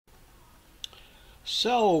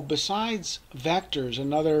So besides vectors,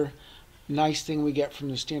 another nice thing we get from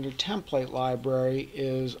the standard template library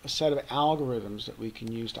is a set of algorithms that we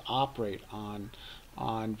can use to operate on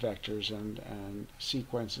vectors and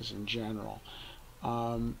sequences in general.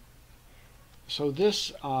 So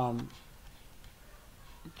this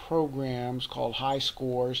program is called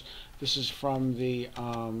HiScores. This is from the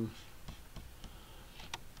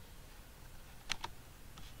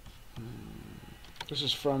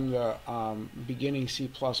Beginning C++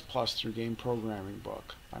 through Game Programming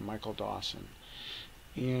book by Michael Dawson.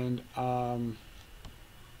 And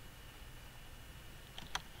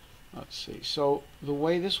let's see. So the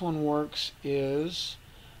way this one works is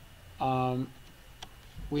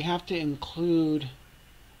we have to include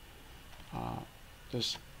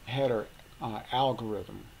this header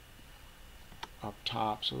algorithm up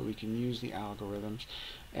top so that we can use the algorithms.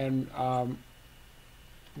 And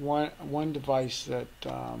one device that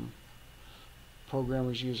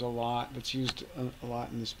programmers use a lot, that's used a lot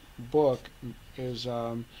in this book, is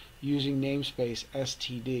using namespace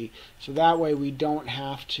std. So that way we don't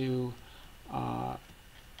have to,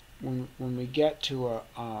 when we get to a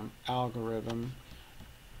algorithm,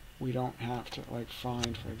 we don't have to, like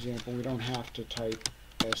find, for example, we don't have to type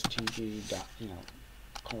std dot,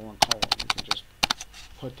 colon colon. We can just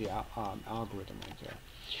put the algorithm right there.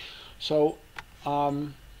 So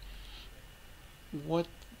what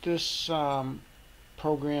this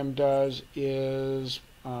program does is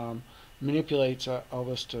manipulates a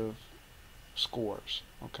list of scores.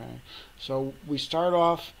 Okay, so we start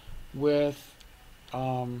off with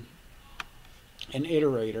an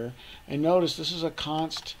iterator, and notice this is a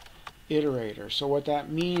const iterator. So what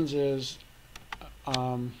that means is,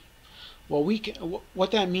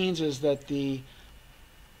 what that means is that the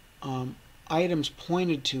items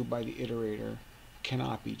pointed to by the iterator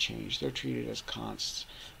cannot be changed. They're treated as constants.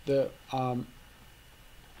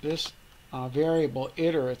 This variable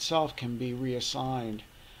iter itself can be reassigned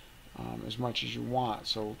as much as you want.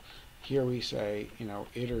 So here we say,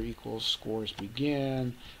 iter equals scores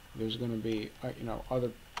begin. There's going to be,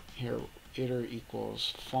 other here, iter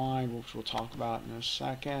equals find, which we'll talk about in a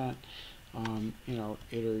second.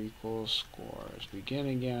 Iter equals scores begin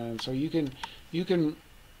again. So you can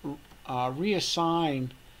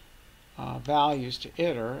reassign values to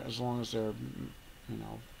iter as long as they're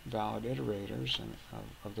valid iterators and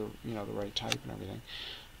of the the right type and everything.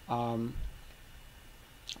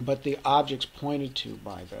 But the objects pointed to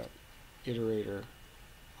by the iterator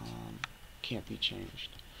can't be changed.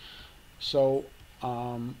 So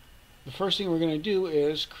the first thing we're going to do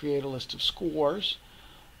is create a list of scores.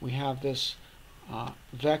 We have this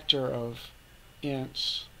vector of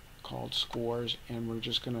ints called scores, and we're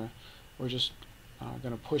just going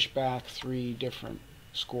to push back 3 different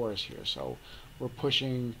scores here. So we're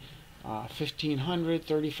pushing 1500,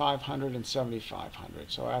 3500, and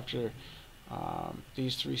 7500. So after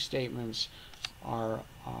these 3 statements, our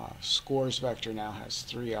scores vector now has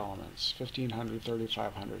 3 elements: 1500,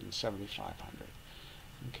 3500, and 7500.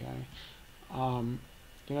 Okay.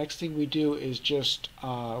 The next thing we do is just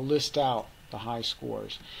list out the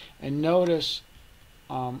HiScores, and notice,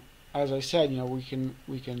 as I said,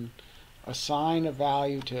 we can assign a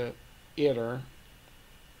value to iter.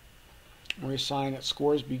 We assign it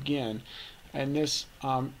scores begin, and this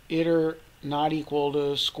iter not equal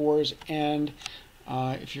to scores end.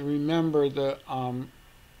 If you remember,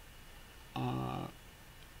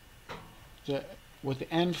 what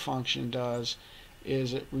the end function does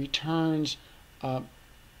is it returns a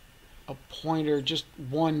pointer just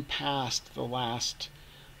one past the last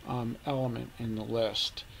element in the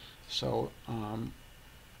list. So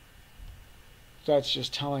that's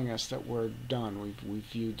just telling us that we're done. We've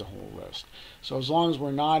viewed the whole list. So as long as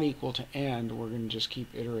we're not equal to end, we're going to just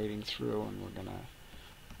keep iterating through, and we're going to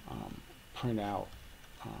print out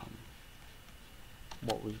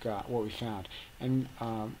what we found. And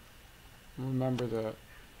remember, the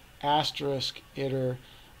asterisk iter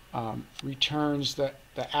returns the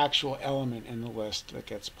actual element in the list that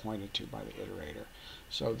gets pointed to by the iterator.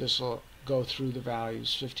 So this will go through the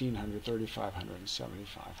values 1500, 3500, and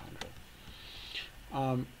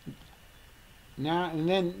 7500. Now and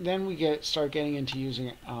then we start getting into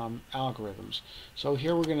using algorithms. So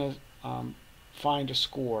here we're going to find a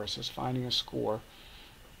score. It says finding a score.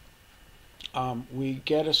 We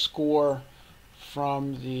get a score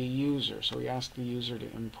from the user. So we ask the user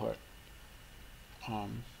to input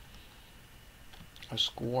a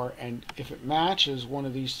score, and if it matches one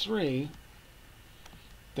of these 3,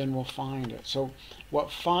 then we'll find it. So what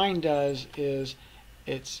find does is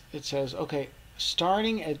it says, okay,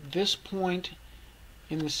 starting at this point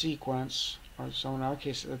in the sequence, or so in our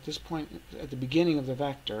case, at this point, at the beginning of the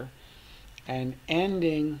vector, and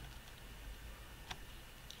ending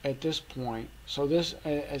at this point. So this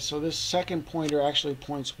second pointer actually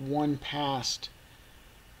points one past,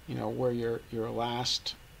 where your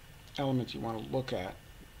last element you want to look at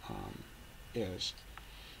is.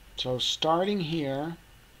 So starting here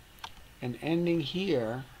and ending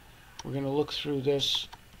here, we're going to look through this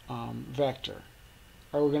vector.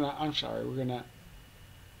 Or we're going to,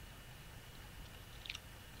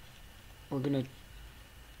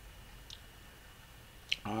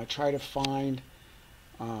 try to find,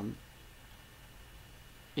 we're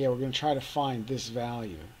going to try to find this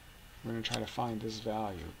value. We're going to try to find this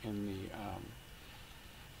value in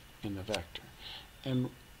the vector. And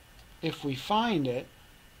if we find it,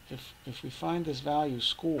 if we find this value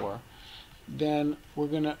score, then we're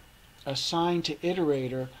going to assign to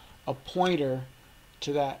iterator a pointer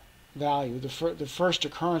to that value, the first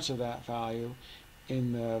occurrence of that value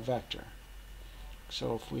in the vector.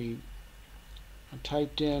 So if we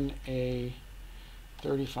typed in a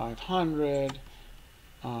 3500,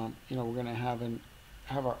 we're going to have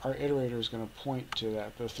our iterator is going to point to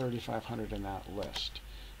that, the 3500 in that list.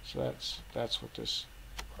 So that's what this,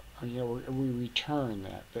 we return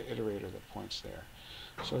that, the iterator that points there.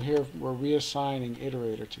 So here we're reassigning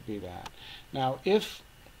iterator to be that. Now if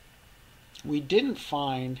we didn't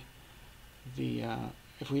find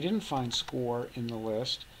score in the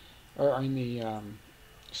list, or in the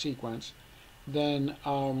sequence, then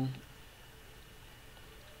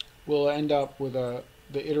we'll end up with the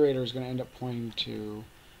iterator is going to end up pointing to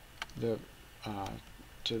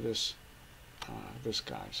this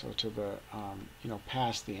guy, so to the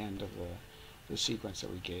past the end of the sequence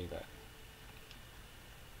that we gave it.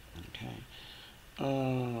 Okay,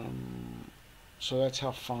 so that's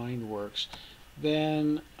how find works.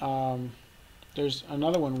 Then there's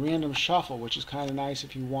another one, random shuffle, which is kind of nice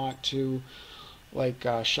if you want to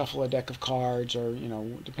shuffle a deck of cards, or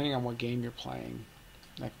depending on what game you're playing,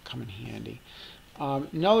 that can come in handy.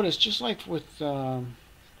 Notice, just like with the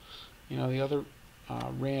other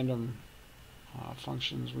random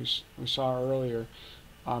functions we saw earlier,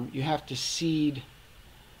 you have to seed,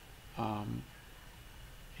 with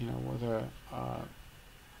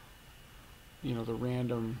the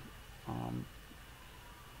random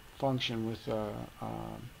function with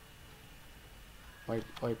like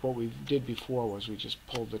what we did before was we just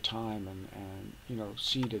pulled the time and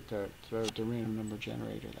seeded the random number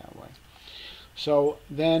generator that way. So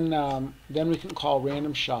then we can call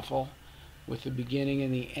random shuffle with the beginning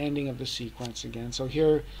and the ending of the sequence again. So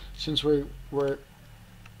here, since we're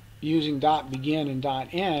using dot begin and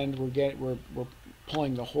dot end, we're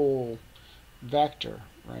pulling the whole vector,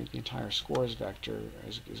 right? The entire scores vector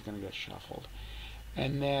is going to get shuffled,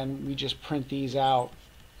 and then we just print these out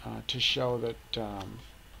to show that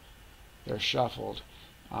they're shuffled.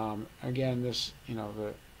 Again, this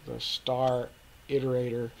the star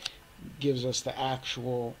iterator gives us the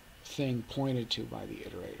actual thing pointed to by the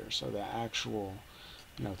iterator, so the actual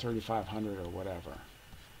 3500 or whatever.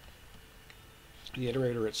 The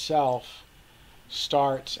iterator itself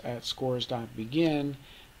starts at scores.begin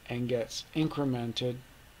and gets incremented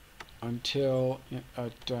until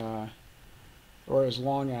or as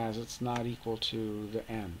long as it's not equal to the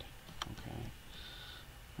end. Okay.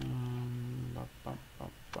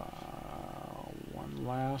 One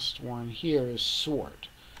last one here is sort.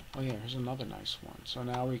 Oh yeah, here's another nice one. So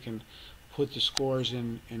now we can put the scores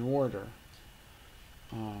in order,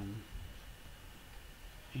 and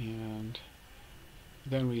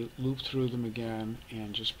then we loop through them again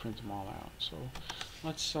and just print them all out. So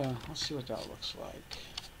let's see what that looks like.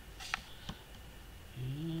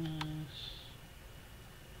 And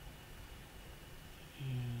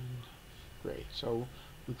great. So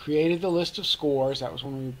we created the list of scores. That was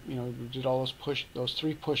when we we did all those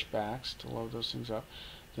three pushbacks to load those things up.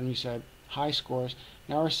 Then we said high scores.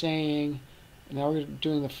 Now we're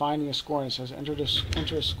doing the finding a score, and it says enter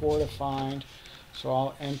a score to find. So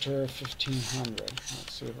I'll enter 1500.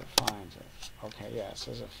 Let's see if it finds it. Okay, yeah, it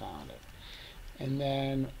says it found it. And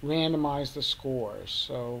then randomize the scores.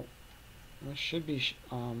 So I should be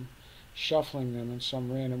shuffling them in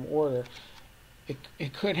some random order.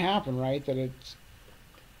 It could happen, right, that it's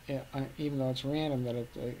even though it's random, that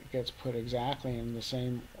it gets put exactly in the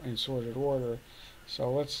same sorted order.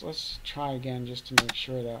 So let's try again just to make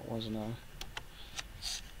sure that wasn't an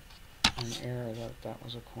error, that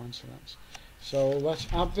was a coincidence. So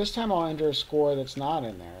this time I'll enter a score that's not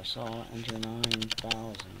in there. So I'll enter 9,000. So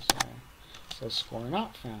it says score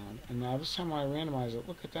not found. And now this time when I randomize it,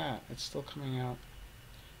 look at that. It's still coming out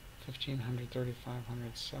 1500,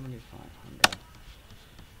 3500, 7500.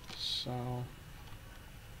 So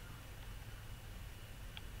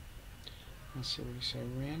let's see what we say.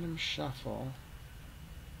 Random shuffle.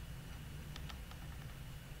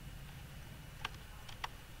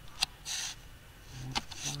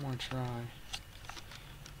 One more try.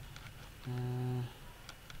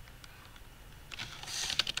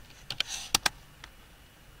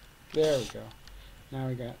 There we go. Now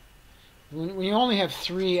we got. When you only have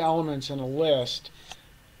 3 elements in a list,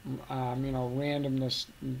 randomness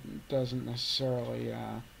doesn't necessarily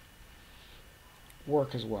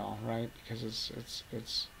work as well, right? Because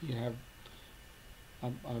it's you have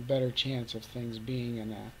a better chance of things being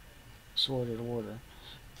in a sorted order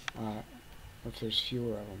if there's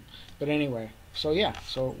fewer of them. But anyway, so yeah,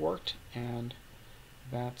 so it worked, and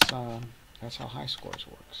that's how high scores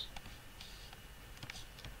works.